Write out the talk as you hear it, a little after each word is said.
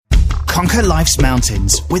Conquer life's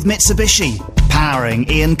mountains with Mitsubishi.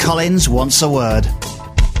 Powering Ian Collins Wants a Word.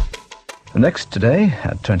 Next today,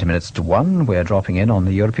 at 20 minutes to 1, we're dropping in on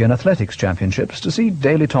the European Athletics Championships to see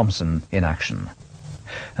Daley Thompson in action.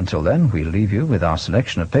 Until then, we'll leave you with our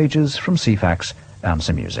selection of pages from CFAX and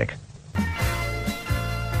some music.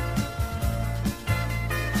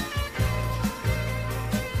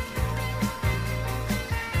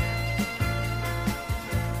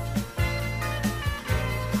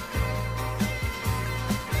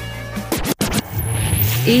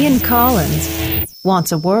 Ian Collins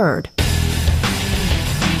wants a word.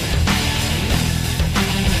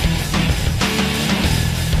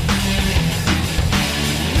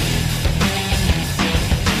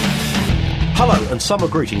 Hello and summer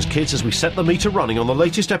greetings, kids, as we set the meter running on the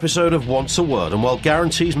latest episode of Wants a Word. And while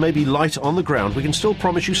guarantees may be light on the ground, we can still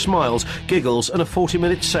promise you smiles, giggles and a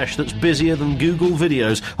 40-minute sesh that's busier than Google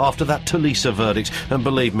videos after that Talisa verdict. And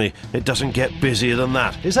believe me, it doesn't get busier than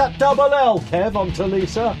that. Is that double L, Kev, on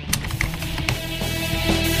Talisa?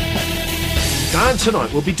 And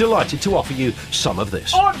tonight we'll be delighted to offer you some of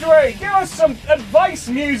this. Andre, give us some advice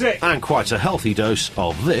music! And quite a healthy dose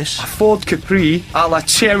of this. A Ford Capri a la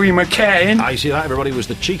Cherry McCain. I see that, everybody, was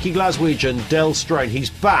the cheeky Glaswegian Del Strain. He's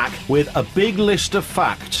back with a big list of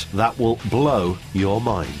facts that will blow your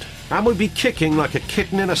mind. And we'd be kicking like a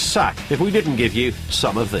kitten in a sack if we didn't give you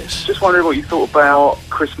some of this. Just wondering what you thought about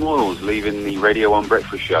Chris Moyles leaving the Radio 1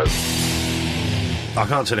 breakfast show. I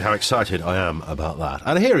can't tell you how excited I am about that.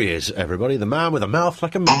 And here he is, everybody, the man with a mouth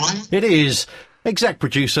like a It is exec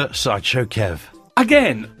producer Sideshow Kev.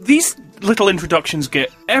 Again, these little introductions get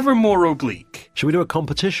ever more oblique. Should we do a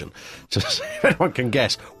competition to see if anyone can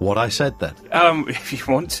guess what I said then? If you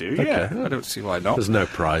want to, yeah. I don't see why not. There's no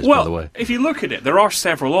prize, well, by the way. If you look at it, there are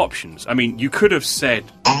several options. I mean, you could have said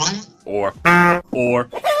or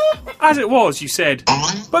as it was, you said,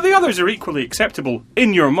 but the others are equally acceptable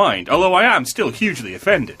in your mind, although I am still hugely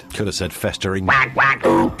offended. Could have said festering.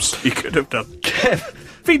 Oops. You could have done.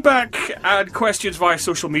 Feedback and questions via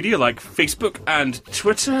social media like Facebook and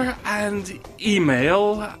Twitter and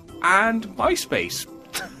email and MySpace.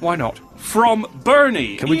 Why not? From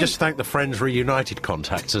Bernie. Can we just thank the Friends Reunited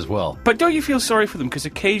contacts as well? But don't you feel sorry for them? Because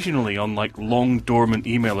occasionally on, like, long dormant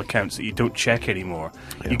email accounts that you don't check anymore,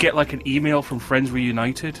 you get, like, an email from Friends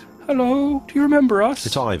Reunited. Hello, do you remember us?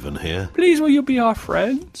 It's Ivan here. Please, will you be our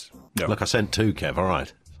friends? No. Look, I sent two, Kev, all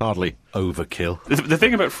right. Hardly overkill. The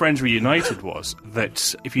thing about Friends Reunited was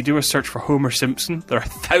that if you do a search for Homer Simpson, there are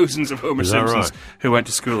thousands of Homer Simpsons who went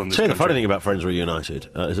to school in this country. The funny thing about Friends Reunited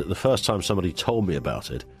is that the first time somebody told me about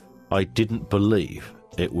it, I didn't believe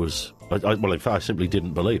it was... Well, in fact, I simply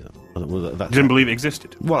didn't believe them. Didn't believe it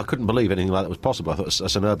existed? Well, I couldn't believe anything like that was possible. I thought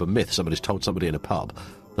that's an urban myth. Somebody's told somebody in a pub.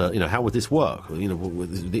 How would this work?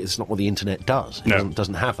 It's not what the internet does. It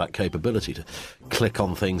doesn't have that capability to click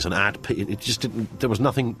on things and add... It just didn't... There was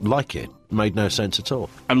nothing like it. It made no sense at all.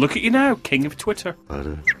 And look at you now, king of Twitter. I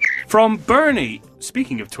know. From Bernie,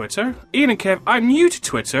 speaking of Twitter, Ian and Kev, I'm new to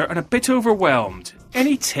Twitter and a bit overwhelmed.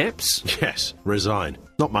 Any tips? Yes, resign.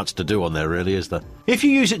 Not much to do on there, really, is there? If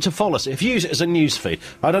you use it to follow us, if you use it as a news feed,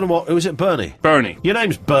 I don't know what... Who is it, Bernie? Bernie. Your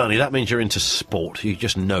name's Bernie, that means you're into sport. You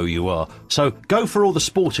just know you are. So go for all the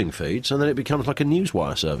sporting feeds, and then it becomes like a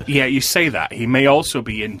newswire service. Yeah, you say that. He may also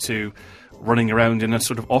be into running around in a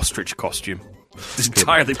sort of ostrich costume. It's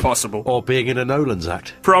entirely possible. Or being in a Nolan's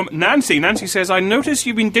act. From Nancy. Nancy says, I notice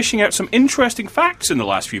you've been dishing out some interesting facts in the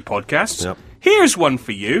last few podcasts. Yep. Here's one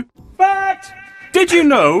for you. Fact! Did you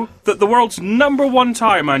know that the world's #1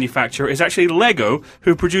 tyre manufacturer is actually Lego,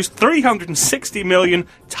 who produce 360 million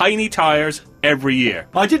tiny tyres every year?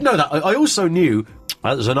 I did know that. I also knew,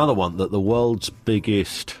 there's another one, that the world's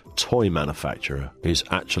biggest toy manufacturer is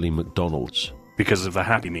actually McDonald's. Because of the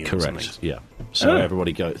Happy Meals. Correct, yeah. So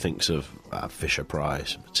everybody thinks of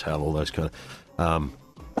Fisher-Price, Mattel, all those kind of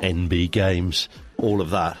NB games, all of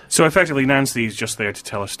that. So effectively Nancy's just there to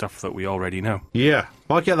tell us stuff that we already know. Yeah,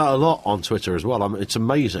 I get that a lot on Twitter as well. It's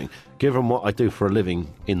amazing, given what I do for a living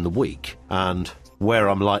in the week and where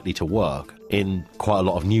I'm likely to work in quite a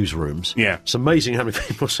lot of newsrooms. Yeah. It's amazing how many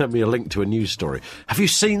people send me a link to a news story. Have you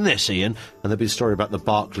seen this, Ian? And there'll be a story about the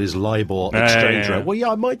Barclays LIBOR exchange rate. Well,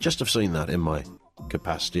 yeah, I might just have seen that in my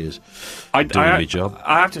capacity as doing my job.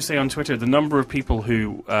 I have to say on Twitter, the number of people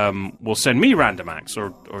who will send me random acts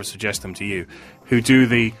or suggest them to you, who do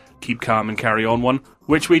the keep calm and carry on one,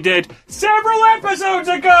 which we did several episodes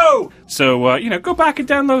ago! So, go back and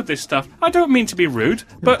download this stuff. I don't mean to be rude,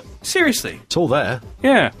 but seriously. It's all there.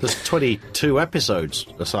 Yeah. There's 22 episodes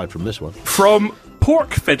aside from this one. From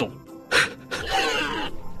Pork Fiddle.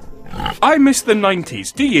 I miss the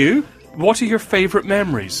 90s. Do you? What are your favourite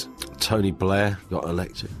memories? Tony Blair got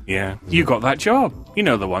elected. Yeah. You got that job. You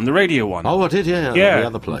know the one, the radio one. Oh, I did, yeah. Yeah. The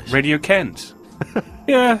other place. Radio Kent.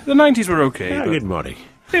 Yeah, the 90s were okay. Yeah, but good money.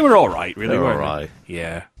 they were all right, really, They were weren't all right. they?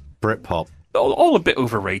 Yeah. Britpop. All a bit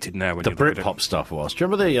overrated now. When The you look at it. Britpop stuff was. Do you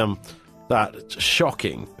remember the that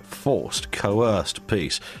shocking, forced, coerced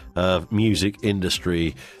piece of music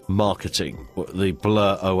industry marketing, the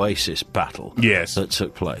Blur Oasis battle? Yes. That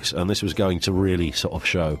took place, and this was going to really sort of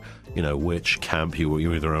show, which camp you were.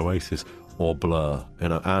 You were either Oasis or Blur,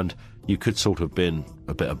 and you could sort of been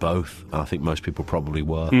a bit of both. I think most people probably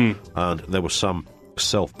were, and there was some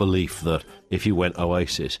self-belief that if you went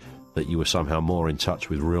Oasis, that you were somehow more in touch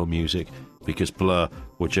with real music, because Blur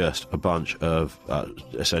were just a bunch of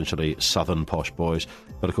essentially southern posh boys.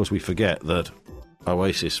 But of course we forget that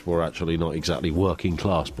Oasis were actually not exactly working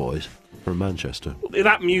class boys from Manchester.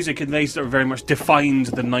 That music and they sort of very much defined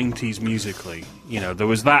the 90s musically. There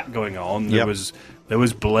was that going on. There was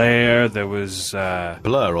Blair, there was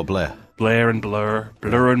Blur or Blair? Blair and Blur,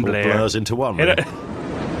 Blur and All Blair. blurs into one. Really.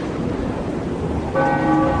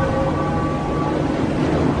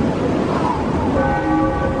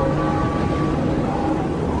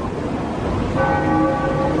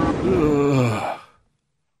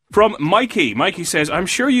 From Mikey. Mikey says, I'm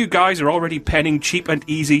sure you guys are already penning cheap and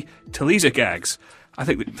easy Talisa gags. I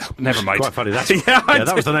think... Never mind. Quite funny.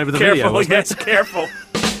 That was the name of the careful, video, wasn't yes, it? Careful.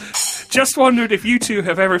 Just wondered if you two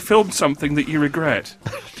have ever filmed something that you regret.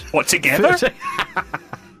 What, together?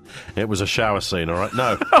 It was a shower scene, all right?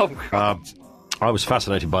 No. Oh, God. I was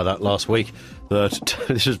fascinated by that last week.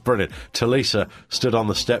 This is brilliant. Talisa stood on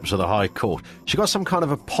the steps of the High Court. She got some kind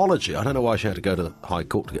of apology. I don't know why she had to go to the High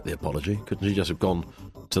Court to get the apology. Couldn't she just have gone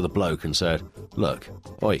to the bloke and said, look,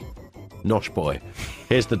 oi, Nosh boy,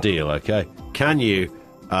 here's the deal, okay? Can you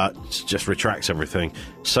just retract everything,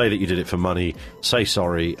 say that you did it for money, say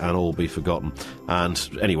sorry, and all be forgotten? And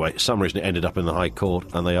anyway, for some reason it ended up in the High Court,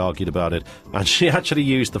 and they argued about it. And she actually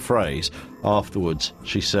used the phrase afterwards.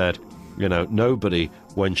 She said, nobody,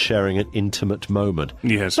 when sharing an intimate moment.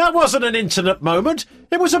 Yes. That wasn't an intimate moment.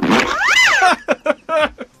 It was a...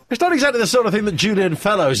 It's not exactly the sort of thing that Julian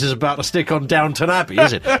Fellows is about to stick on Downton Abbey,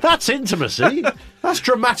 is it? That's intimacy. That's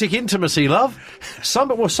dramatic intimacy, love.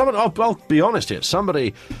 I'll be honest here.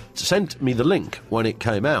 Somebody sent me the link when it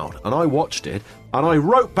came out, and I watched it, and I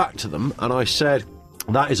wrote back to them, and I said,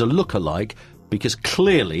 that is a lookalike, because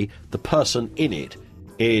clearly the person in it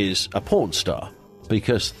is a porn star,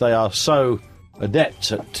 because they are so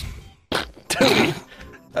adept at...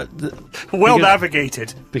 Well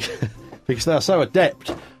navigated. Because they are so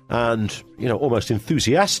adept and, almost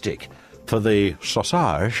enthusiastic for the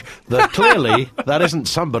sausage, that clearly that isn't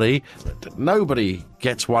somebody... Nobody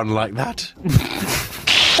gets one like that.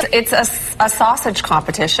 It's a sausage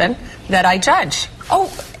competition that I judge.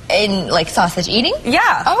 Oh, in, sausage eating?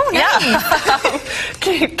 Yeah. Oh, nice. Yeah.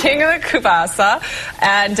 King of the Kubasa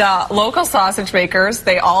and local sausage makers,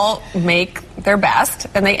 they all make their best,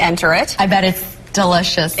 and they enter it. I bet it's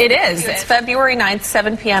delicious. It is. It's February 9th,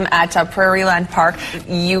 7 p.m. at Prairieland Park.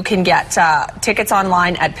 You can get tickets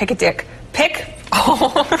online at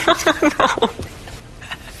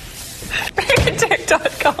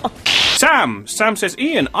Pickadick.com. Sam says,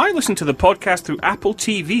 Ian, I listen to the podcast through Apple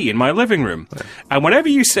TV in my living room. And whenever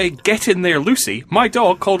you say, get in there, Lucy, my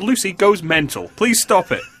dog called Lucy goes mental. Please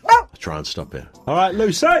stop it. I'll try and stop it. All right,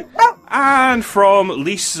 Lucy. And from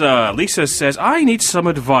Lisa. Lisa says, I need some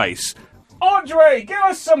advice. Andre, give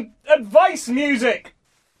us some advice music.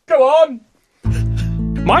 Go on.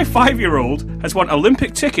 My 5-year-old has won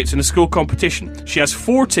Olympic tickets in a school competition. She has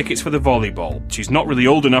 4 tickets for the volleyball. She's not really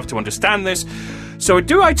old enough to understand this. So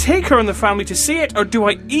do I take her and the family to see it, or do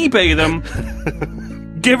I eBay them,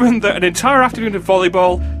 given that an entire afternoon of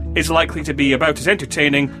volleyball is likely to be about as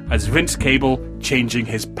entertaining as Vince Cable changing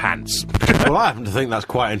his pants? Well, I happen to think that's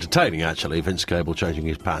quite entertaining, actually, Vince Cable changing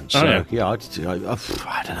his pants. So, yeah, I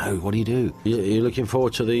don't know. What do you do? You're looking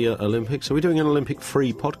forward to the Olympics? Are we doing an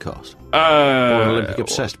Olympic-free podcast? Or an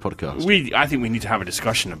Olympic-obsessed podcast? I think we need to have a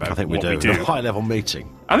discussion about I think we what do. we do. A high-level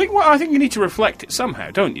meeting. I think you need to reflect it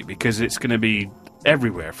somehow, don't you? Because it's going to be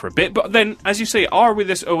everywhere for a bit. But then, as you say, are we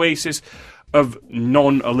this oasis of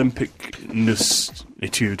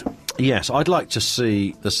non-Olympic-ness-itude? Yes, I'd like to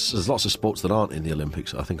see... There's lots of sports that aren't in the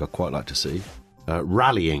Olympics I think I'd quite like to see.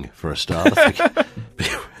 Rallying, for a start. I think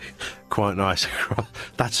quite nice.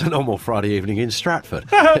 That's a normal Friday evening in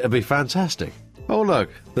Stratford. It'd be fantastic. Oh, look,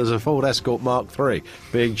 there's a Ford Escort Mark III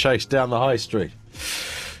being chased down the high street.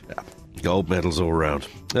 Yeah, gold medals all around.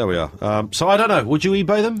 There we are. So, I don't know. Would you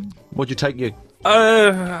eBay them? Would you take your...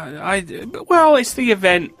 Well, it's the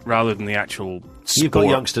event rather than the actual sport. You've got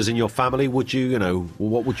youngsters in your family. Would you,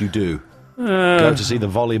 what would you do? Go to see the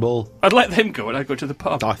volleyball. I'd let them go and I'd go to the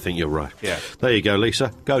pub. I think you're right. Yeah. There you go,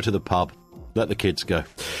 Lisa. Go to the pub. Let the kids go.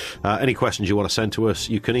 Any questions you want to send to us,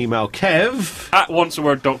 you can email Kev At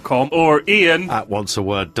onceaword.com or Ian at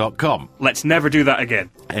onceaword.com. Let's never do that again.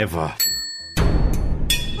 Ever.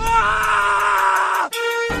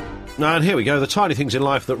 And here we go, the tiny things in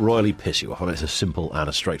life that royally piss you off. I mean, it's as simple and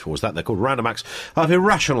as straightforward as that. They're called random acts of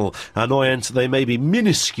irrational annoyance. They may be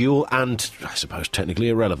minuscule and, I suppose, technically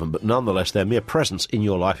irrelevant, but nonetheless, their mere presence in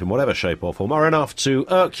your life in whatever shape or form are enough to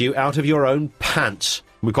irk you out of your own pants.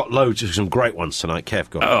 We've got loads of some great ones tonight, Kev.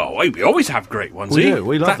 Go on. Oh, we always have great ones. We eh? do.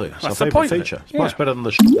 We love it. It's our That's the favourite point of it. feature. It's Yeah. much better than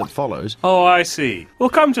the shit that follows. Oh, I see. We'll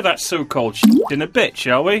come to that so-called in a bit,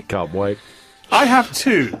 shall we? Can't wait. I have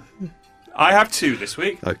two. I have two this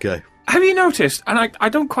week. Okay. Have you noticed, and I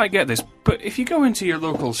don't quite get this, but if you go into your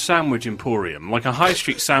local sandwich emporium, like a high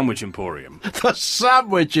street sandwich emporium... The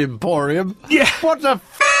Sandwich Emporium? Yeah. What the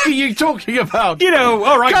are you talking about? You know,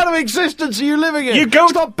 all right. What kind of existence are you living in? You go-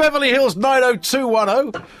 It's not Beverly Hills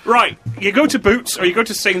 90210. Right, you go to Boots or you go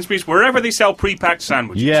to Sainsbury's, wherever they sell pre-packed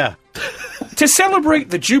sandwiches. Yeah. To celebrate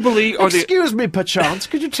the Jubilee or the Excuse me, perchance,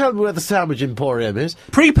 could you tell me where the Sandwich Emporium is?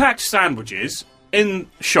 pre-packed sandwiches in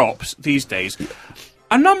shops these days...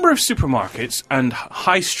 A number of supermarkets and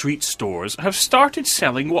high street stores have started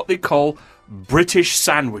selling what they call British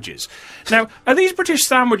sandwiches. Now, are these British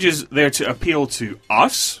sandwiches there to appeal to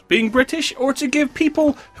us, being British, or to give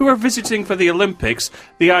people who are visiting for the Olympics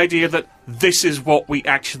the idea that this is what we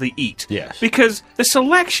actually eat? Yes. Because the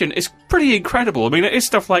selection is pretty incredible. I mean, it is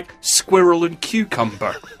stuff like squirrel and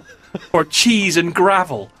cucumber, or cheese and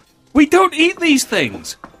gravel. We don't eat these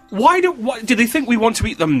things. Why do they think we want to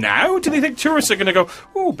eat them now? Do they think tourists are going to go,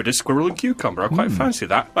 oh, bit of squirrel and cucumber, I quite fancy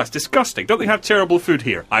that. That's disgusting. Don't they have terrible food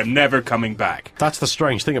here? I'm never coming back. That's the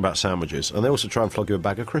strange thing about sandwiches, and they also try and flog you a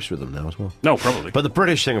bag of crisps with them now as well. No, probably. But the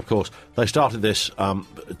British thing, of course, they started this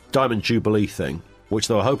Diamond Jubilee thing, which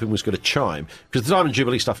they were hoping was going to chime, because the Diamond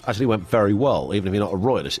Jubilee stuff actually went very well. Even if you're not a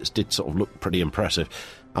royalist, it did sort of look pretty impressive.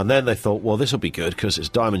 And then they thought, well, this will be good, because it's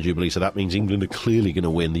Diamond Jubilee, so that means England are clearly going to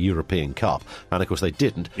win the European Cup. And, of course, they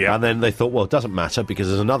didn't. Yeah. And then they thought, well, it doesn't matter, because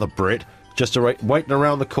there's another Brit just waiting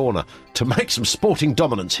around the corner to make some sporting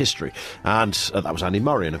dominance history. And that was Andy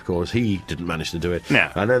Murray, and, of course, he didn't manage to do it. No.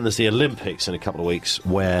 And then there's the Olympics in a couple of weeks,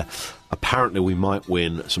 where apparently we might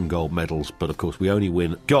win some gold medals, but, of course, we only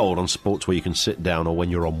win gold on sports where you can sit down or when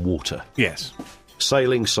you're on water. Yes.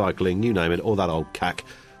 Sailing, cycling, you name it, all that old cack,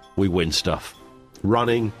 we win stuff.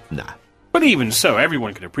 Running, nah. But even so,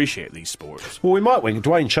 everyone can appreciate these sports. Well, we might win.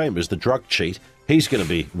 Dwayne Chambers, the drug cheat, he's going to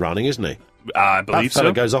be running, isn't he? I believe That fella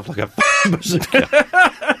so. goes off like a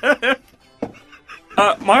bazooka.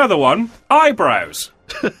 My other one, eyebrows.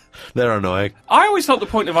 They're annoying. I always thought the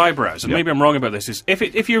point of eyebrows, and maybe I'm wrong about this, is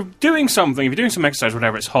if you're doing something, if you're doing some exercise,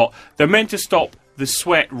 whatever, it's hot, they're meant to stop the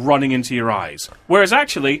sweat running into your eyes. Whereas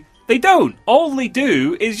actually, they don't. All they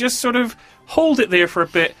do is just sort of hold it there for a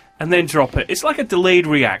bit and then drop it. It's like a delayed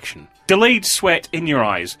reaction. Delayed sweat in your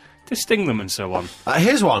eyes to sting them and so on.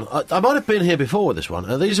 Here's one. I might have been here before with this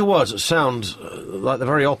one. These are words that sound like the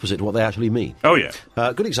very opposite to what they actually mean. Oh, yeah.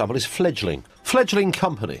 A good example is fledgling. Fledgling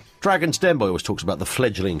company. Dragon's Den boy always talks about the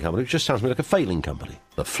fledgling company, which just sounds to me like a failing company.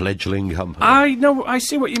 The fledgling company. I know, I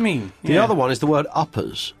see what you mean. The other one is the word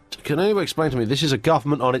uppers. Can anyone explain to me, this is a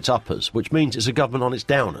government on its uppers, which means it's a government on its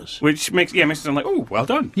downers. Which makes it sound like, oh, well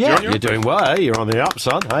done. Yeah, You're you're doing well. Hey, you're on the up,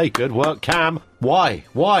 son. Hey, good work, Cam. Why?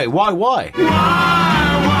 Why?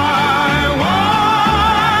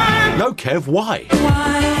 No, Kev, why?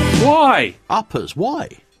 Why? Uppers, why?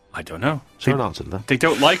 I don't know. Is there an answer to that? They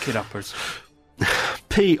don't like it, uppers.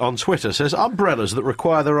 P on Twitter says umbrellas that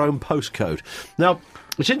require their own postcode. Now,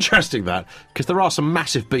 it's interesting that, because there are some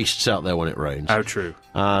massive beasts out there when it rains. How true.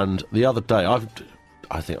 And the other day,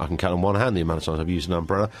 I think I can count on one hand the amount of times I've used an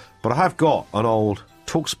umbrella, but I have got an old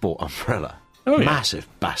TalkSport umbrella. Oh, yeah. Massive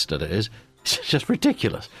bastard it is. It's just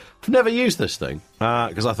ridiculous. I've never used this thing,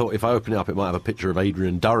 because I thought if I open it up it might have a picture of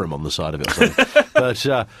Adrian Durham on the side of it or something.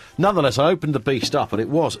 But nonetheless, I opened the beast up and it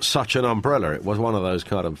was such an umbrella. It was one of those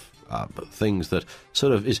kind of things that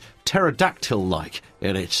sort of is pterodactyl-like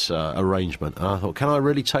in its arrangement. And I thought, can I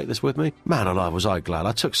really take this with me? Man alive, was I glad.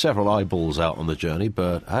 I took several eyeballs out on the journey,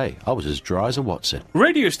 but hey, I was as dry as a What's-It.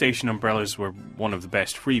 Radio station umbrellas were one of the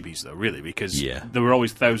best freebies, though, really, because there were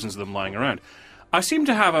always thousands of them lying around. I seem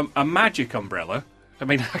to have a magic umbrella, I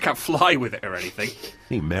mean, I can't fly with it or anything.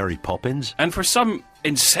 Hey, Mary Poppins. And for some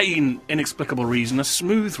insane, inexplicable reason, a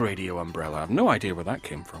smooth radio umbrella. I have no idea where that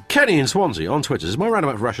came from. Kenny in Swansea on Twitter says, my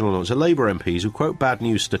roundabout for rational annoyance are Labour MPs who quote bad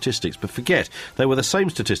news statistics but forget they were the same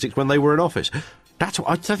statistics when they were in office. That's what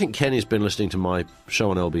I think Kenny's been listening to my show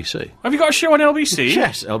on LBC. Have you got a show on LBC?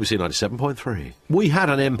 Yes, LBC 97.3. We had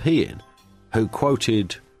an MP in who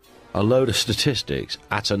quoted a load of statistics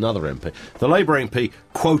at another MP. The Labour MP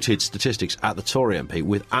quoted statistics at the Tory MP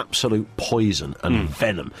with absolute poison and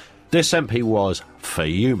venom. This MP was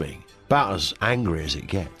fuming, about as angry as it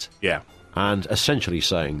gets. Yeah. And essentially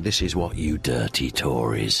saying, this is what you dirty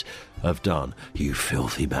Tories have done, you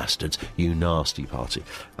filthy bastards, you nasty party.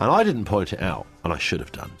 And I didn't point it out, and I should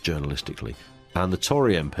have done, journalistically. And the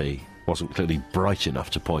Tory MP wasn't clearly bright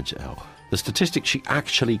enough to point it out. The statistics she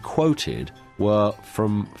actually quoted were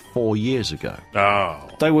from 4 years ago. Oh.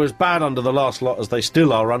 They were as bad under the last lot as they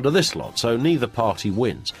still are under this lot, so neither party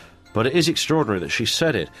wins. But it is extraordinary that she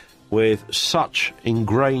said it with such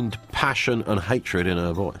ingrained passion and hatred in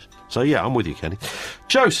her voice. So, yeah, I'm with you, Kenny.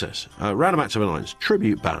 Joe says, random acts of annoyance,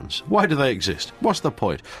 tribute bands. Why do they exist? What's the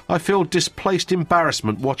point? I feel displaced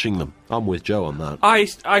embarrassment watching them. I'm with Joe on that.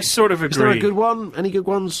 I sort of agree. Is there a good one? Any good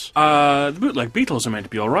ones? The Bootleg Beatles are meant to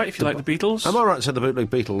be all right if you like the Beatles. Am I right to say the Bootleg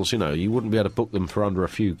Beatles, you know, you wouldn't be able to book them for under a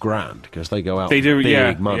few grand because they go out They do, with big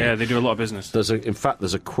yeah. money. Yeah, they do a lot of business. In fact, there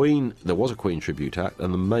was a Queen tribute act,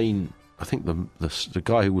 and the main, I think the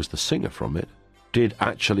guy who was the singer from it did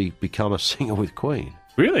actually become a singer with Queen.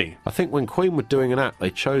 Really? I think when Queen were doing an act, they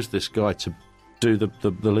chose this guy to do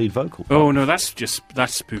the lead vocal part. Oh, no, that's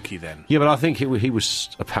spooky then. Yeah, but I think he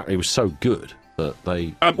was so good that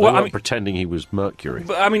they weren't pretending he was Mercury.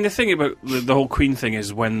 But, I mean, the thing about the whole Queen thing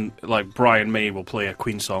is when, like, Brian May will play a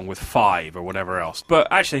Queen song with Five or whatever else.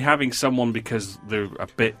 But actually having someone because they're a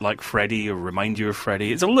bit like Freddie or remind you of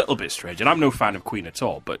Freddie, it's a little bit strange. And I'm no fan of Queen at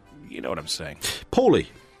all, but you know what I'm saying. Paulie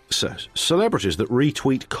says, celebrities that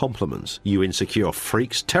retweet compliments, you insecure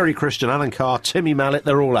freaks. Terry Christian, Alan Carr, Timmy Mallet,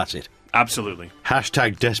 they're all at it. Absolutely.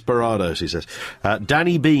 Hashtag Desperados, he says.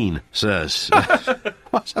 Danny Bean says...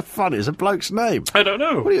 What's so funny? It's a bloke's name. I don't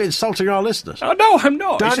know. What are you insulting our listeners? Oh, no, I'm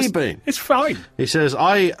not. Danny Bean. It's fine. He says,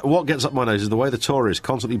 what gets up my nose is the way the Tories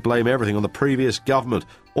constantly blame everything on the previous government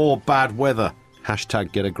or bad weather.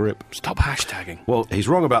 Hashtag get a grip. Stop hashtagging. Well, he's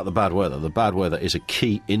wrong about the bad weather. The bad weather is a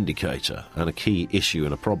key indicator and a key issue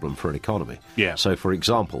and a problem for an economy. Yeah. So, for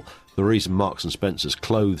example, the reason Marks and Spencer's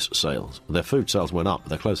clothes sales, their food sales went up, but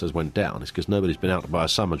their clothes sales went down, is because nobody's been out to buy a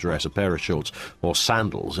summer dress, a pair of shorts, or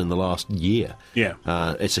sandals in the last year. Yeah.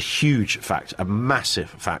 It's a huge factor, a massive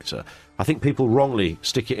factor. I think people wrongly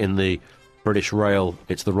stick it in the British Rail,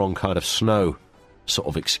 it's the wrong kind of snow sort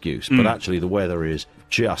of excuse, but actually the weather is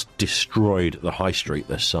just destroyed the high street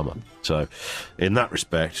this summer. So, in that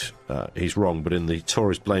respect, he's wrong, but in the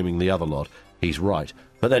Tories blaming the other lot, he's right.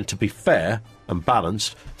 But then, to be fair and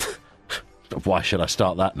balanced, why should I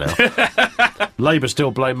start that now? Labour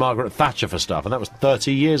still blame Margaret Thatcher for stuff, and that was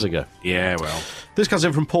 30 years ago. Yeah, well. This comes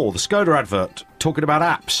in from Paul, the Skoda advert, talking about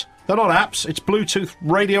apps. They're not apps, it's Bluetooth,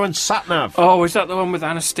 radio and sat-nav. Oh, is that the one with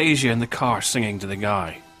Anastasia in the car singing to the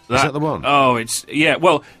guy? Is that the one? Oh, yeah,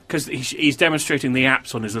 well, because he's demonstrating the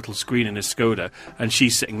apps on his little screen in his Skoda, and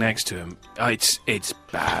she's sitting next to him. It's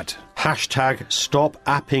bad. Hashtag stop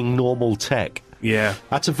apping normal tech. Yeah.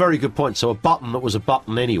 That's a very good point. So a button that was a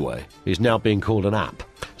button anyway is now being called an app.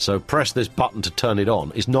 So press this button to turn it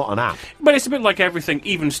on is not an app. But it's a bit like everything,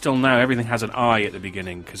 even still now, everything has an I at the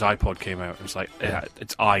beginning, because iPod came out, and it's like,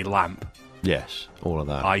 it's iLamp. Yes, all of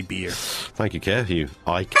that. iBeer. Thank you, Kev, you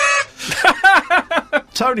Ike.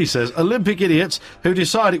 Tony says, Olympic idiots who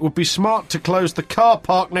decide it would be smart to close the car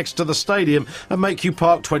park next to the stadium and make you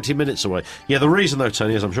park 20 minutes away. Yeah, the reason, though,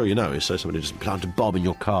 Tony, as I'm sure you know, is so somebody doesn't plant a bomb in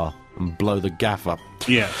your car and blow the gaff up.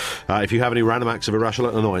 Yeah. If you have any random acts of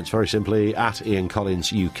irrational annoyance, very simply, at Ian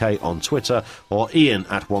Collins UK on Twitter, or Ian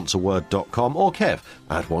at onceaword.com, or Kev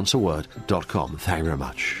at onceaword.com. Thank you very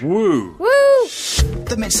much. Woo! Woo!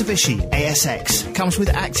 The Mitsubishi ASX comes with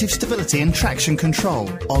active stability and traction control,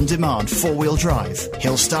 on-demand four-wheel drive,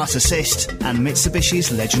 hill start assist, and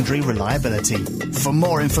Mitsubishi's legendary reliability. For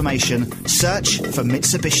more information, search for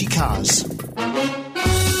Mitsubishi Cars.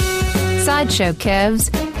 Sideshow Kev's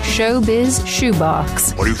Showbiz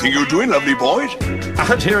Shoebox. What do you think you're doing, lovely boys?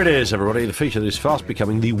 And here it is, everybody, the feature that is fast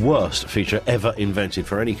becoming the worst feature ever invented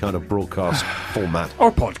for any kind of broadcast format.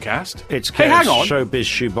 Or podcast. It's Hey, hang on. Showbiz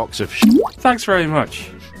Shoebox of Thanks very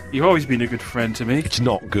much. You've always been a good friend to me. It's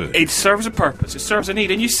not good. It serves a purpose, it serves a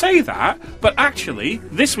need, and you say that, but actually,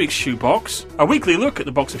 this week's Shoebox, a weekly look at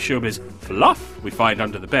the box of showbiz fluff we find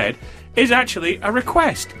under the bed, is actually a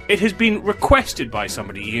request. It has been requested by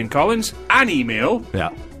somebody, Ian Collins. An email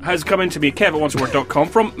has come into me at kev@onceword.com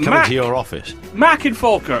from Coming Mac. to your office. Mac in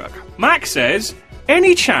Falkirk. Mac says,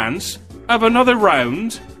 any chance of another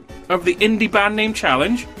round of the Indie Band Name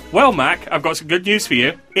Challenge? Well, Mac, I've got some good news for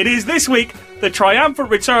you. It is this week the triumphant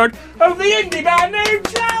return of the Indie Band Name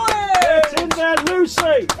Challenge! It's in there,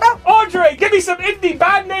 Lucy! Audrey, give me some Indie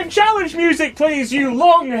Band Name Challenge music, please, you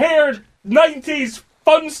long-haired 90s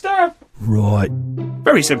funster. Right.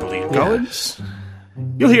 Very simple, Ian Collins.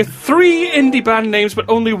 You'll hear 3 indie band names, but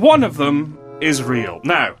only one of them is real.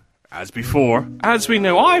 Now, as before, as we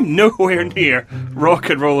know, I'm nowhere near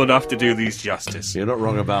rock and roll enough to do these justice. You're not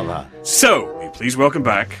wrong about that. So, will you please welcome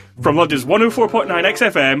back, from London's 104.9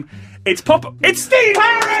 XFM, it's Steve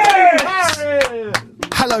Harris!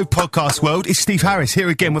 Hello, podcast world. It's Steve Harris here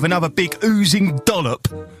again with another big oozing dollop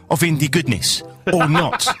of indie goodness. Or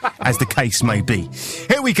not, as the case may be.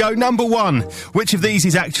 Here we go, number 1. Which of these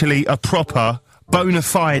is actually a proper, bona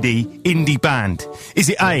fide indie band? Is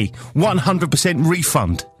it A, 100%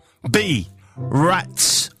 Refund? B,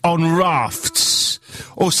 Rats on Rafts?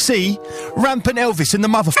 Or C, Rampant Elvis and the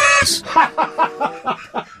Motherfuckers?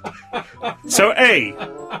 So A,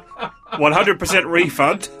 100%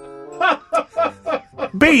 Refund.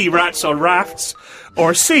 B, Rats on Rafts.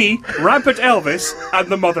 Or C, Rampant Elvis and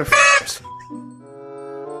the Motherfuckers.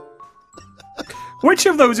 Which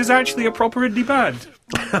of those is actually a proper indie band?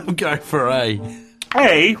 I'm going for A.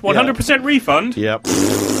 A, 100% Refund. Yep.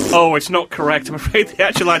 Oh, it's not correct. I'm afraid the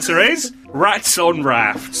actual answer is Rats on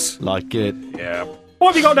Rafts. Like it. Yeah. What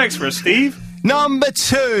have you got next for us, Steve? Number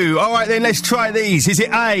 2. All right, then, let's try these. Is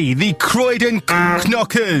it A, the Croydon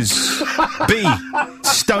Knockers? B,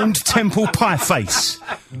 Stoned Temple Pie Face?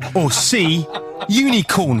 Or C,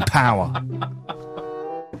 Unicorn Power?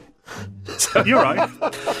 You're right.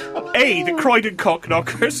 A, the Croydon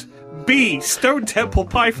Cocknockers. B, Stone Temple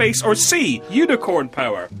Pie Face. Or C, Unicorn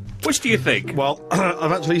Power. Which do you think? Well,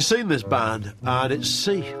 I've actually seen this band, and it's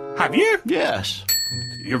C. Have you? Yes.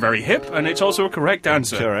 You're very hip, and it's also a correct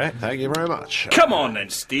answer. Correct. Thank you very much. Come on then,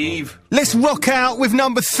 Steve. Let's rock out with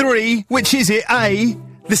number 3. Which is it? A,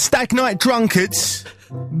 the Stag Night Drunkards?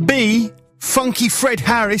 B, Funky Fred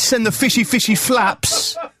Harris and the Fishy Fishy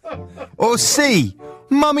Flaps? Or C,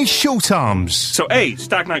 Mummy Short Arms? So A,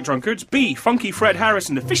 Stag Night Drunkards. B, Funky Fred Harris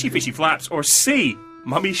and the Fishy Fishy Flaps. Or C,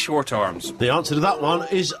 Mummy Short Arms. The answer to that one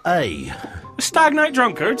is A. Stag Night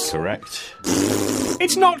Drunkards? Correct.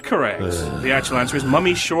 It's not correct. The actual answer is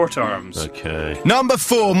Mummy Short Arms. Okay. Number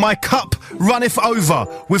 4, my cup runneth over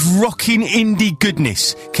with rocking indie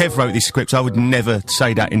goodness. Kev wrote this script. I would never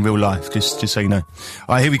say that in real life, just so you know.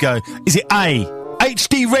 All right, here we go. Is it A,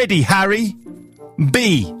 HD Ready, Harry?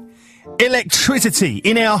 B, Electricity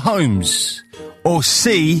in Our Homes? Or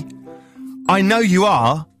C, I Know You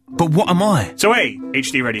Are, but What Am I? So A,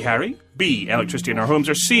 HD Ready Harry. B, Electricity in Our Homes.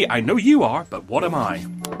 Or C, I Know You Are, but What Am I?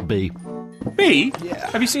 B. B? Yeah.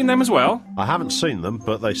 Have you seen them as well? I haven't seen them,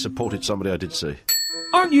 but they supported somebody I did see.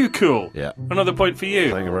 Aren't you cool? Yeah. Another point for you.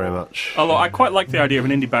 Thank you very much. Although I quite like the idea of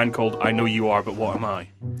an indie band called I Know You Are, but What Am I?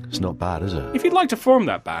 It's not bad, is it? If you'd like to form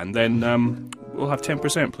that band, then we'll have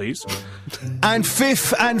 10%, please. And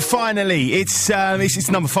 5th and finally, it's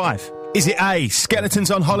number 5. Is it A, Skeletons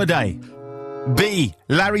on Holiday? B,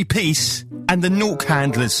 Larry Peace and the Nork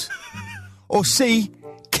Handlers? Or C,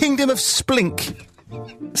 Kingdom of Splink?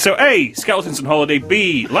 So A, Skeletons on Holiday.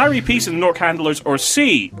 B, Larry Peace and the Nork Handlers. Or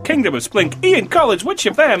C, Kingdom of Splink. Ian Collins, which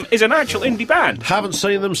of them is an actual indie band? Haven't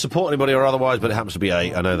seen them support anybody or otherwise, but it happens to be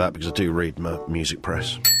A. I know that because I do read my music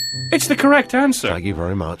press. It's the correct answer. Thank you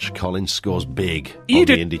very much. Collins scores big You on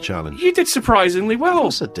did- the Indie Challenge. You did surprisingly well.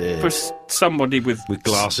 Yes, I did. For somebody with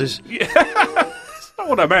glasses. That's not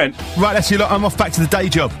what I meant. Right, that's you lot. I'm off back to the day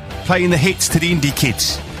job, playing the hits to the indie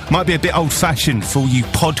kids. Might be a bit old-fashioned for all you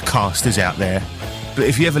podcasters out there, but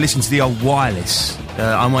if you ever listen to the old wireless,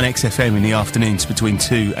 I'm on XFM in the afternoons between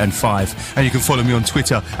 2 and 5, and you can follow me on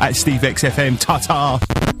Twitter at SteveXFM. Ta-ta!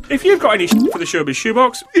 If you've got any for the Showbiz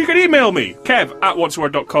Shoebox, you can email me,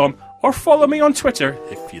 kev@whatsword.com, or follow me on Twitter,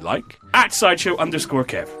 if you like,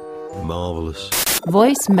 @sideshow_Kev. Marvellous.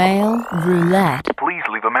 Voicemail roulette. Please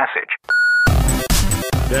leave a message.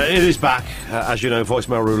 Yeah, it is back. As you know,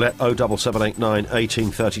 voicemail roulette 07789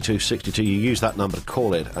 1832 62. You use that number to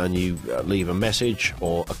call it and you leave a message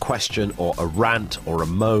or a question or a rant or a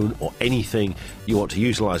moan or anything you want to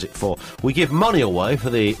utilise it for. We give money away for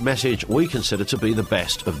the message we consider to be the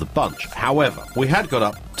best of the bunch. However, we had got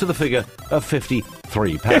up to the figure of £53.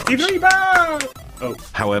 £53! Oh.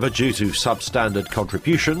 However, due to substandard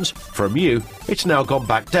contributions from you, it's now gone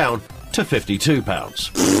back down to £52.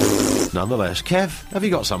 Nonetheless, Kev, have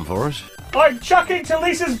you got some for us? I'm chucking to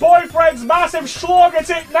Lisa's boyfriend's massive schlog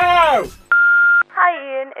at it now! Hi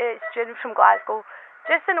Ian, it's June from Glasgow.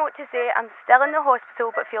 Just a note to say I'm still in the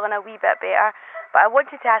hospital but feeling a wee bit better, but I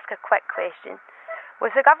wanted to ask a quick question.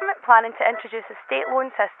 Was the government planning to introduce a state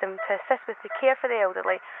loan system to assist with the care for the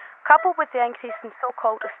elderly, coupled with the increase in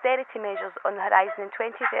so-called austerity measures on the horizon in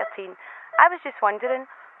 2013? I was just wondering,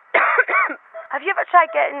 have you ever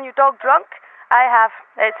tried getting your dog drunk? I have.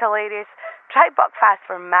 It's hilarious. Try Buckfast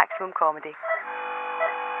for maximum comedy.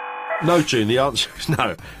 No, June, the answer is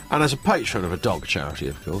no. And as a patron of a dog charity,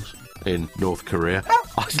 of course, in North Korea,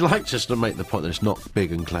 I'd like just to make the point that it's not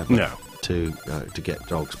big and clever to get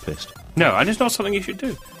dogs pissed. No, and it's not something you should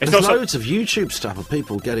do. There's loads of YouTube stuff of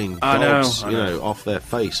people getting dogs, you know, off their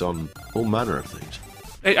face on all manner of things.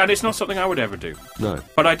 And it's not something I would ever do. No.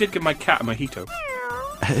 But I did give my cat a mojito.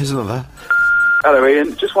 Here's another. Hello,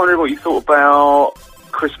 Ian. Just wondering what you thought about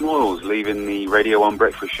Chris Moyles leaving the Radio 1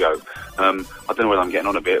 breakfast show. I don't know whether I'm getting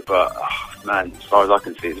on a bit, but, man, as far as I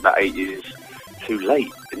can see, it's about 8 years too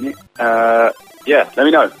late, isn't it? Yeah, let me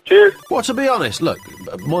know. Cheers. Well, to be honest, look,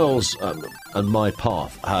 Moyles and my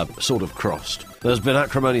path have sort of crossed. There's been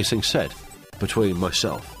acrimonious things said between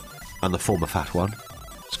myself and the former fat one.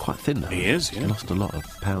 It's quite thin now. He is, yeah. He lost a lot of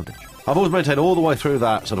poundage. I've always maintained all the way through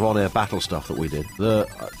that sort of on-air battle stuff that we did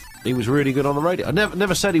that he was really good on the radio. I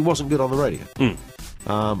never said he wasn't good on the radio.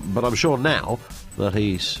 But I'm sure now that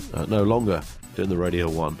he's no longer doing the Radio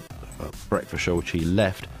 1 breakfast show, which he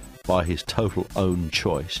left by his total own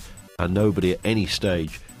choice, and nobody at any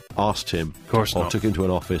stage asked him or took him to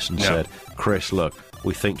an office and said, Chris, look,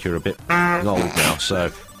 we think you're a bit old now,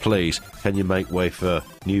 so please, can you make way for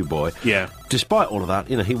new boy? Yeah. Despite all of that,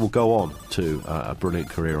 you know, he will go on to a brilliant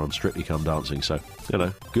career on Strictly Come Dancing, so, you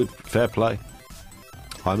know, good, fair play.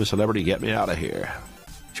 I'm a celebrity, get me out of here.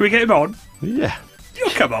 Should we get him on? Yeah.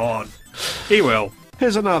 Oh, come on. He will.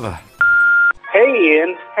 Here's another. Hey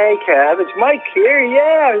Ian, hey Kev, it's Mike here.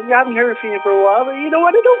 Yeah, you haven't heard from you for a while, but you know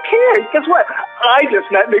what? I don't care. Guess what? I just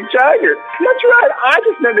met Mick Jagger. That's right, I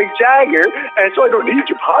just met Mick Jagger, and so I don't need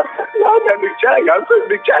your podcast. I met Mick Jagger. I'm friends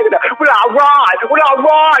with Mick Jagger now. But all right,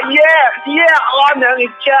 yeah, I met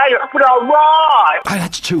Mick Jagger. But all right. Hey,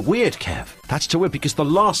 that's too weird, Kev. That's too weird, because the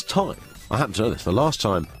last time, I happen to know this, the last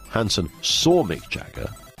time Hanson saw Mick Jagger,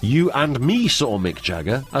 you and me saw Mick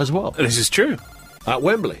Jagger as well. This is true. At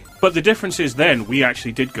Wembley. But the difference is then we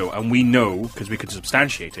actually did go, and we know, because we could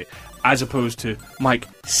substantiate it, as opposed to Mike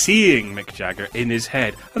seeing Mick Jagger in his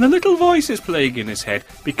head, and the little voice is playing in his head,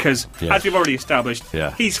 because, as we've already established,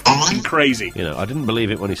 he's f***ing crazy. You know, I didn't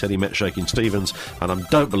believe it when he said he met Shakin' Stevens, and I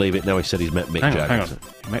don't believe it now he said he's met Mick Jagger. Hang on.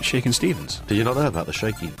 He met Shakin' Stevens? Did you not know about the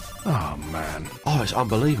Shaky? Oh, man. Oh, it's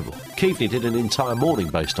unbelievable. Keaveney did an entire morning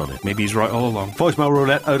based on it. Maybe he's right all along. Voicemail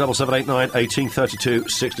roulette 07789 1832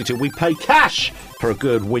 62. We pay cash for a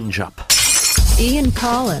good whinge up. Ian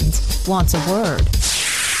Collins wants a word.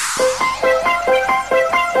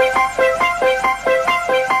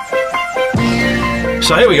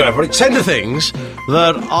 So here we go, everybody. 10 things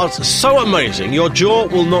that are so amazing, your jaw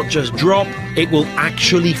will not just drop, it will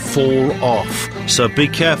actually fall off. So be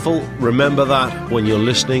careful, remember that when you're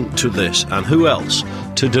listening to this. And who else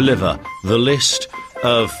to deliver the list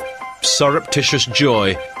of surreptitious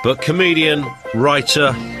joy but comedian,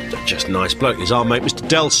 writer, just nice bloke, is our mate Mr.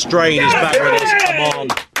 Del Strain is back with us. Come on.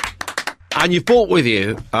 And you've brought with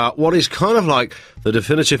you what is kind of like the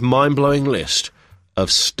definitive mind-blowing list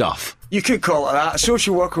of stuff. You could call it that. A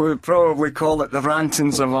social worker would probably call it the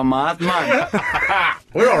rantings of a madman.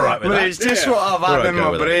 We're all right with but that. It's just what I've had in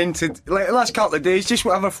my brain to, like, the last couple of days, just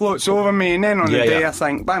whatever floats over me, and then on the day I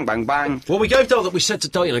think, bang, bang, bang. Well, we gave Dale that we said to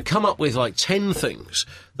Dale, you know, come up with like 10 things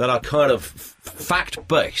that are kind of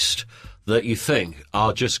fact-based that you think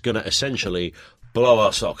are just going to essentially blow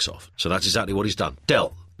our socks off. So that's exactly what he's done.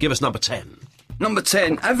 Del, give us number 10. Number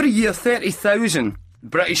 10. Every year, 30,000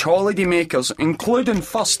 British holidaymakers, including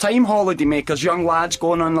first-time holidaymakers, young lads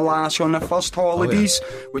going on the lash on their first holidays,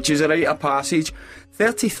 which is a rite of passage,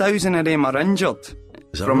 30,000 of them are injured.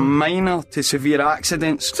 From minor to severe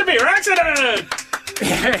accidents. Severe accident!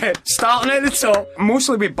 Yeah, starting at the top,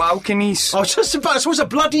 mostly with balconies. Oh, just about, so it's a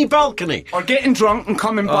bloody balcony. Or getting drunk and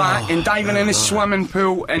coming back and diving in a swimming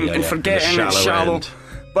pool and forgetting it's shallow.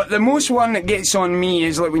 But the most one that gets on me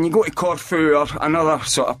is like when you go to Corfu or another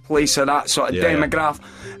sort of place of that sort of demograph,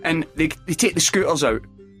 and they take the scooters out.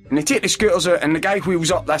 And they take the scooters out, and the guy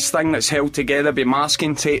wheels up this thing that's held together by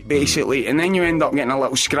masking tape, basically, and then you end up getting a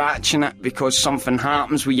little scratch in it because something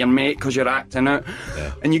happens with your mate because you're acting out.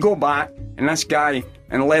 Yeah. And you go back, and this guy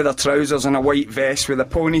in leather trousers and a white vest with a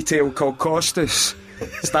ponytail called Costas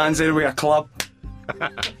stands there with a club,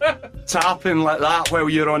 tapping like that while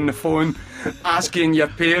you're on the phone, asking your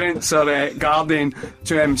parents or guardian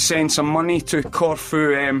to send some money to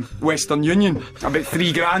Corfu Western Union. About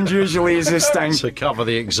 $3,000 usually is this thing. To cover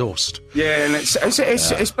the exhaust. Yeah, and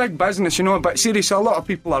it's big business, you know, but seriously, a lot of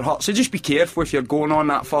people are hurt, so just be careful if you're going on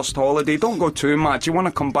that first holiday. Don't go too mad. You want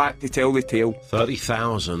to come back to tell the tale.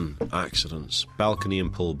 30,000 accidents, balcony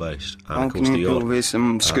and pull based, and balcony of course the pull based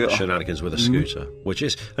and scooter. Shenanigans with a scooter, which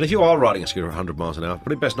is, and if you are riding a scooter at 100 miles an hour,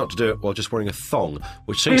 probably best not to do it while just wearing a thong,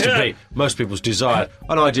 which seems to be most people's desire,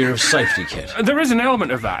 an idea of safety kit. There is an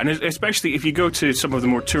element of that, and especially if you go to some of the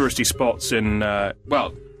more touristy spots in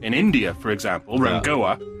India, for example, around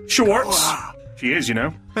Goa. Shorts. She is, you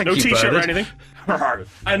know. Thank no you, t-shirt Bernard. or anything.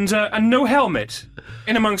 and no helmet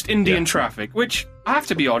in amongst Indian traffic, which, I have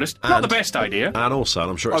to be honest, not the best idea. And also,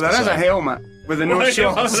 I'm sure it's there the is a same. helmet with the no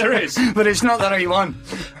shorts. There is. But it's not the right one.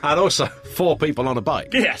 And also, 4 people on a bike.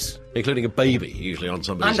 Yes. Including a baby, usually on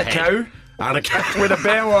somebody's And a head. cow. And a cow. With a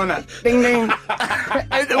bell on it. Ding, ding.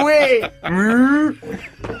 Out the way.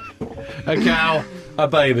 A cow, a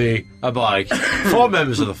baby, a bike, 4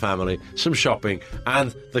 members of the family, some shopping,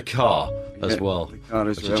 and the car as well. The car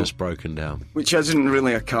as which well. is just broken down. Which isn't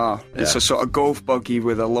really a car. It's a sort of golf buggy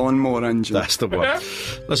with a lawnmower engine. That's the one.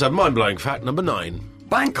 Let's have mind-blowing fact number 9.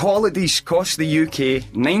 Bank holidays cost the UK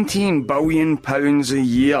 £19 billion a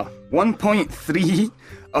year. 1.3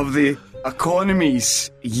 of the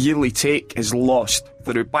economy's yearly take is lost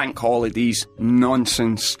through bank holidays,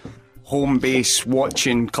 nonsense, home base,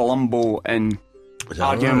 watching Columbo and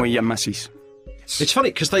arguing with your missus. It's funny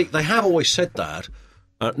because they have always said that.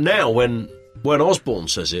 Now when Osborne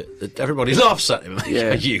says it, everybody laughs at him.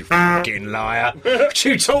 Yeah. You fucking liar. What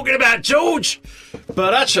you talking about, George?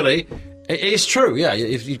 But actually, it's true, yeah.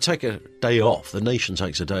 If you take a day off, the nation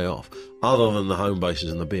takes a day off, other than the home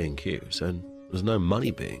bases and the B&Qs, then there's no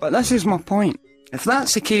money being. But this is my point. If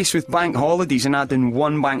that's the case with bank holidays and adding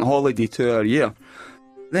one bank holiday to our year,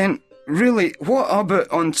 then really, what about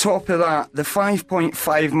on top of that, the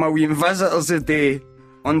 5.5 million visitors a day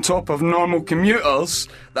on top of normal commuters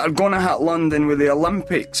that are going to hit London with the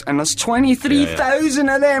Olympics, and there's 23,000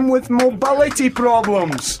 of them with mobility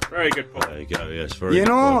problems. Very good point. There you go, yes, very You good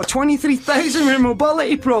know, point. 23,000 with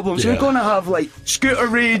mobility problems. Yeah. You're going to have, like, scooter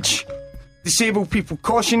rage, disabled people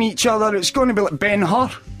caution each other. It's going to be like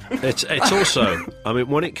Ben-Hur. It's also, I mean,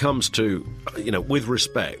 when it comes to, you know, with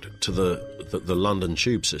respect to the London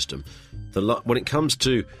tube system, when it comes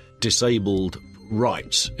to disabled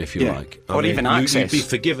rights, if you like, or even access, you'd be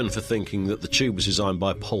forgiven for thinking that the tube was designed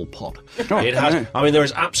by Pol Pot. Oh, It has. I mean, there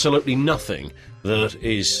is absolutely nothing that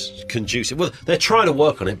is conducive. Well, they're trying to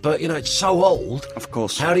work on it, but you know, it's so old. Of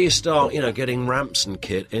course. How do you start, you know, getting ramps and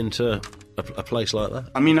kit into a place like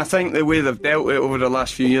that? I mean, I think the way they've dealt with it over the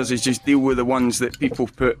last few years is just deal with the ones that people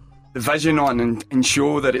put the vision on and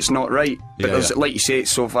show that it's not right. Because, like you say,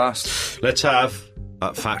 it's so fast. Let's have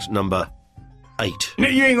fact number 8. No,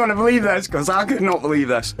 you ain't going to believe this, because I could not believe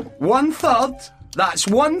this. 1/3, that's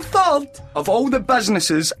 1/3 of all the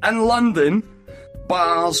businesses in London,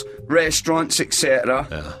 bars, restaurants, etc.,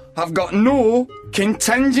 have got no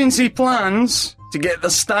contingency plans to get the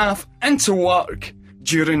staff into work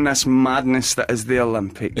during this madness that is the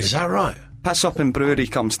Olympics. Is that right? Piss Up and Brewery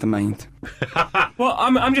comes to mind. Well,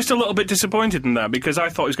 I'm just a little bit disappointed in that, because I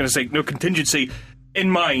thought he was going to say no contingency in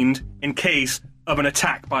mind in case of an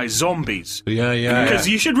attack by zombies. Yeah. Because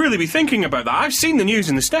you should really be thinking about that. I've seen the news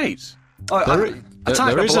in the States. There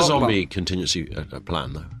is a zombie contingency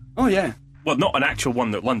plan, though. Oh, yeah. Well, not an actual one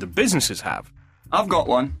that London businesses have. I've got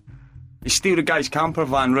one. You steal the guy's camper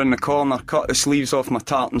van round the corner, cut the sleeves off my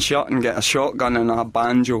tartan shirt and get a shotgun and a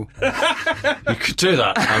banjo. You could do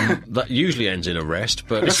that. That usually ends in arrest,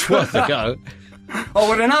 but it's worth a go. Oh,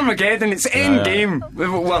 we're in Armageddon. It's end game.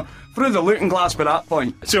 Well, through the looking glass by that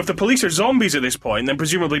point. So if the police are zombies at this point, then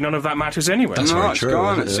presumably none of that matters anyway. That's no, very it's true,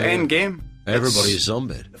 gone. isn't it? It's end game. Everybody's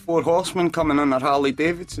zombied. The 4 horsemen coming on their Harley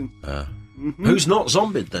Davidson. Who's not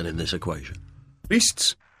zombied then in this equation?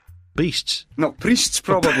 Priests. Beasts. No, priests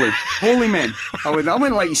probably. Holy men. I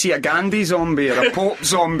wouldn't like to see a Gandhi zombie or a Pope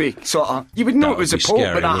zombie, sort of. You would know That it was would a be Pope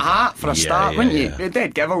scary, with that wouldn't it? hat for a Yeah, start, yeah, wouldn't you? yeah. A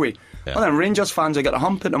dead giveaway. Yeah. Well, then Rangers fans are got a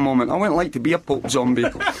hump at the moment. I wouldn't like to be a Pope zombie.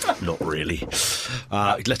 Not really.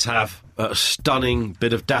 Let's have a stunning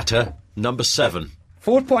bit of data. Number 7.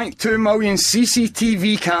 4.2 million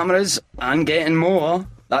CCTV cameras and getting more.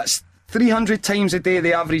 That's 300 times a day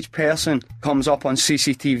the average person comes up on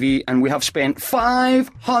CCTV, and we have spent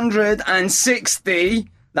 560,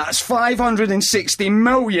 that's 560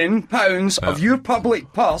 million pounds of your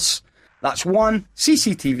public purse. That's one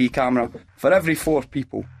CCTV camera for every 4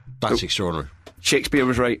 people. That's extraordinary. Shakespeare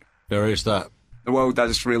was right. There is that. The world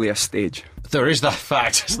is really a stage. There is that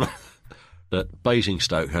fact, isn't there? That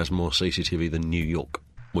Basingstoke has more CCTV than New York,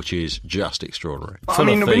 which is just extraordinary. I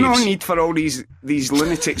mean, there'll be no need for all these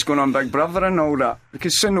lunatics going on Big Brother and all that,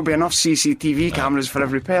 because soon there'll be enough CCTV cameras for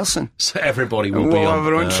every person. So everybody will we'll be have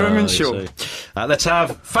our own Truman Show. Let's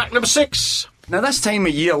have fact number 6. Now, this time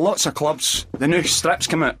of year, lots of clubs, the new strips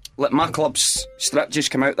come out. Like my club's strip just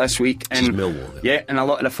came out this week. This is Millwall. Yeah, and a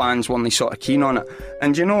lot of the fans weren't sort of keen on it.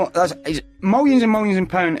 And you know, millions and millions of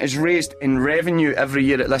pounds is raised in revenue every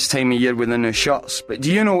year at this time of year with the new shirts. But do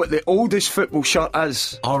you know what the oldest football shirt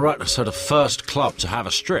is? All right, so the first club to have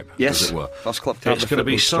a strip, yes, as it were. First club to have a It's going to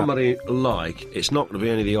be football somebody like, it's not going to be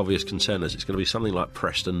any of the obvious contenders, it's going to be something like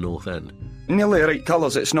Preston North End. Nearly the right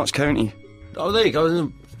colours, it's Notts County. Oh, there you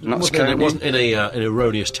go. It wasn't in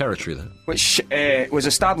erroneous territory then. Which was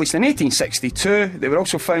established in 1862. They were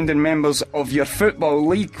also founding members of your Football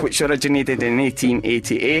League, which originated in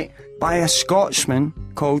 1888 by a Scotsman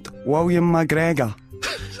called William McGregor.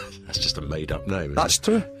 That's just a made-up name. That's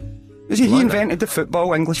true. He invented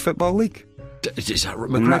the English Football League. Is that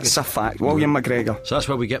McGregor? And that's a fact. William McGregor. So that's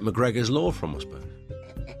where we get McGregor's Law from, I suppose.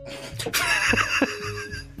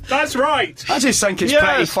 That's right. I just think it's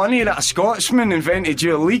pretty funny that a Scotsman invented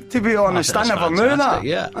your league, to be honest. I never knew that.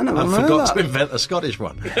 Yeah. I forgot to invent a Scottish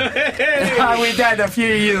one. We did a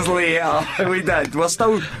few years later. We did. We're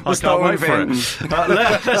still inventing.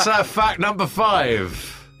 Let's have fact number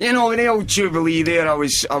 5. You know, in the old Jubilee there, I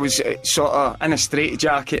was sort of in a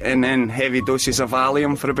straitjacket and then heavy doses of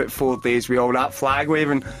Valium for about 4 days with all that flag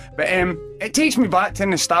waving. But it takes me back to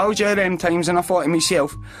nostalgia them times, and I thought to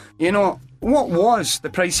myself, you know, what was the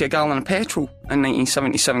price of a gallon of petrol in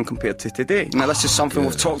 1977 compared to today? Now, this is something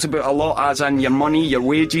we've talked about a lot, as in your money, your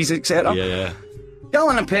wages, etc. Yeah.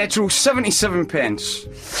 Gallon of petrol, 77 pence.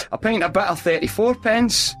 A pint of bitter, 34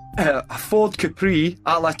 pence. A Ford Capri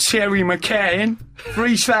a la Cherry McCain,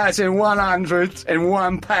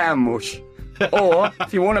 3,101 pound mush. Or,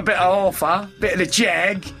 if you want a bit of offer, bit of the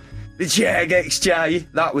Jag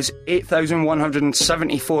XJ, that was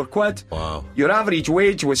 8,174 quid. Wow. Your average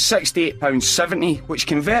wage was £68.70, which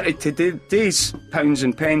converted to today's pounds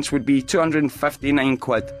and pence would be 259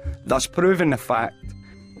 quid. Thus proving the fact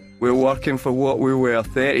we're working for what we were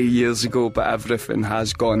 30 years ago, but everything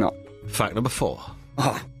has gone up. Fact number 4.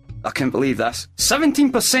 Oh, I can't believe this.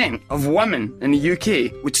 17% of women in the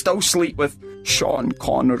UK would still sleep with Sean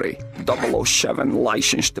Connery, 007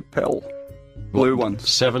 licensed to pill. Blue ones.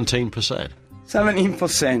 17%.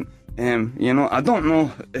 17%. You know, I don't know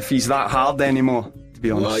if he's that hard anymore, to be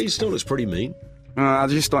honest. Well, he still looks pretty mean. I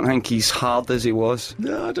just don't think he's hard as he was.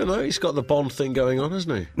 No, I don't know. He's got the Bond thing going on,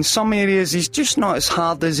 hasn't he? In some areas, he's just not as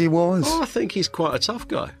hard as he was. Oh, I think he's quite a tough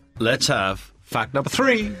guy. Let's have fact number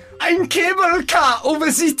 3. Ein cable car over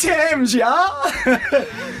the Thames, yeah?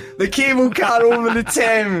 The cable car over the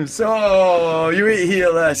Thames. Oh, you wait to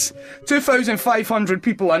hear this. 2,500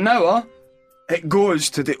 people an hour. It goes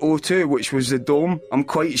to the O2, which was the Dome, I'm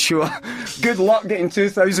quite sure. Good luck getting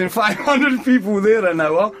 2,500 people there an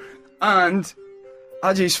hour. And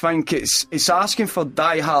I just think it's asking for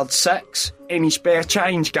Die Hard 6. Any spare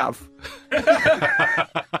change, Gav?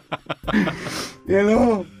 You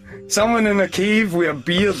know, someone in a cave with a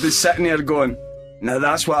beard is sitting there going, now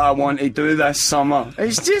that's what I want to do this summer.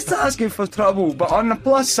 It's just asking for trouble. But on the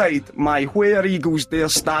plus side, my Where Eagles Dare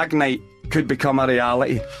Stag Night could become a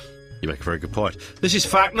reality. You make a very good point. This is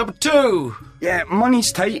fact number 2. Yeah,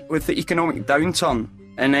 money's tight with the economic downturn.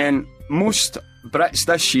 And then most Brits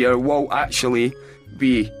this year will actually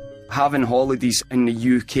be having holidays in the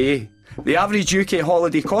UK. The average UK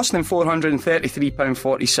holiday costing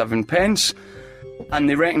 £433.47, and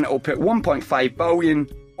they reckon it'll put 1.5 billion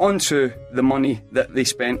onto the money that they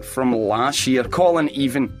spent from last year, calling it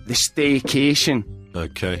even the staycation.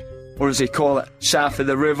 Okay. Or as they call it, south of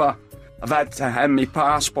the river. I've had to hand my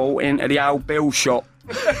passport into the old bill shop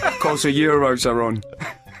because the Euros are on.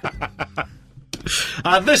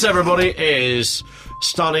 And this, everybody, is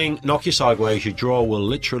stunning. Knock you sideways. Your jaw will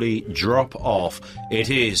literally drop off.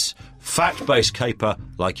 It is fact-based caper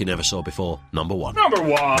like you never saw before. Number 1. Number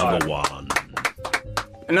 1. Number 1.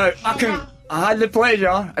 Now, I had the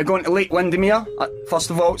pleasure of going to Lake Windermere.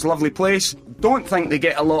 First of all, it's a lovely place. Don't think they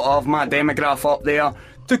get a lot of my demograph up there.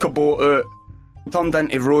 Took a boat out. Turned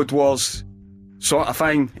into Road Wars, sort of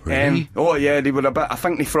thing. Really? Oh yeah, they were a bit. I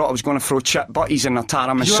think they thought I was going to throw chip butties in their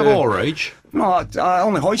tiramisu. Did you have all rage? No, I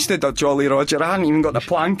only hoisted a Jolly Roger. I hadn't even got the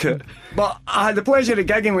blanket. But I had the pleasure of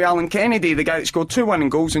gigging with Alan Kennedy, the guy that scored 2 winning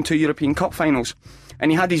goals in 2 European Cup finals.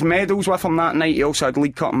 And he had his medals with him that night. He also had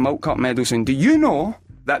League Cup and Milk Cup medals. And do you know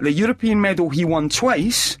that the European medal he won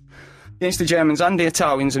twice against the Germans and the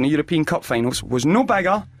Italians in the European Cup finals was no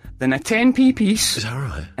bigger than a 10p piece? Is that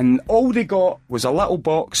right? And all they got was a little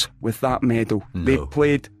box with that medal. No. They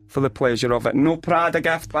played for the pleasure of it. No Prada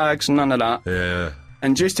gift bags, none of that. Yeah.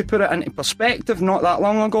 And just to put it into perspective, not that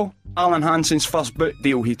long ago, Alan Hansen's first boot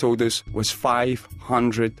deal, he told us, was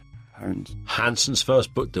 £500. Hansen's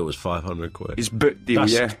first boot deal was 500 quid. His boot deal,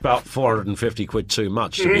 That's yeah. about 450 quid too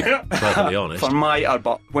much, to be perfectly honest. For Mitre,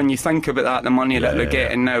 but when you think about that, the money that they're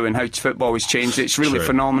getting now and how football has changed, it's really True.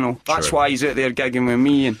 phenomenal. That's True. why he's out there gigging with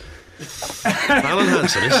me. And Alan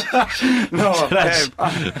Hansen is. no,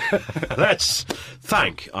 Let's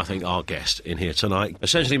thank, I think, our guest in here tonight,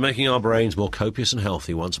 essentially making our brains more copious and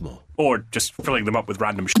healthy once more. Or just filling them up with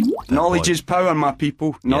random knowledge is power, my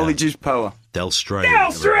people. Knowledge is power. Del Strain.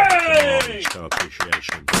 Del Strain! Show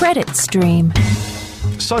appreciation. Credit Stream.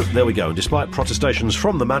 So, there we go. And despite protestations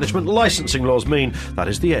from the management, licensing laws mean that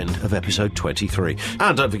is the end of episode 23.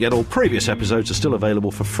 And don't forget, all previous episodes are still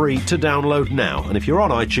available for free to download now. And if you're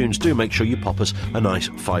on iTunes, do make sure you pop us a nice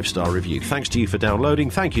 5-star review. Thanks to you for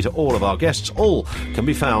downloading. Thank you to all of our guests. All can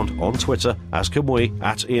be found on Twitter, as can we,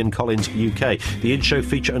 at Ian Collins UK. The in-show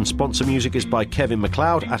feature and sponsor music is by Kevin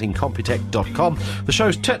MacLeod at Incompetech.com. The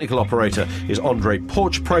show's technical operator is Andre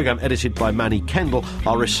Porch. Programme edited by Manny Kendall.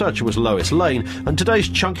 Our researcher was Lois Lane. And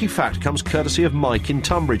today's chunky fact comes courtesy of Mike in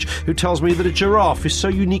Tunbridge, who tells me that a giraffe is so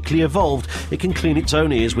uniquely evolved it can clean its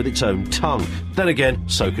own ears with its own tongue. Then again,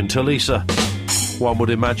 so can Talisa, one would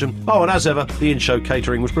imagine. Oh, and as ever, the in-show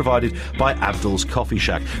catering was provided by Abdul's Coffee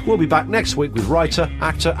Shack. We'll be back next week with writer,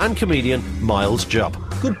 actor and comedian Miles Jubb.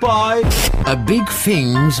 Goodbye. A Big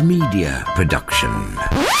Things Media production.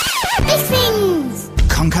 Big Things!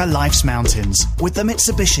 Conquer life's mountains with the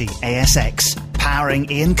Mitsubishi ASX.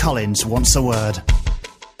 Powering Ian Collins Wants a Word.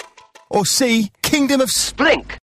 Or C, Kingdom of Splink.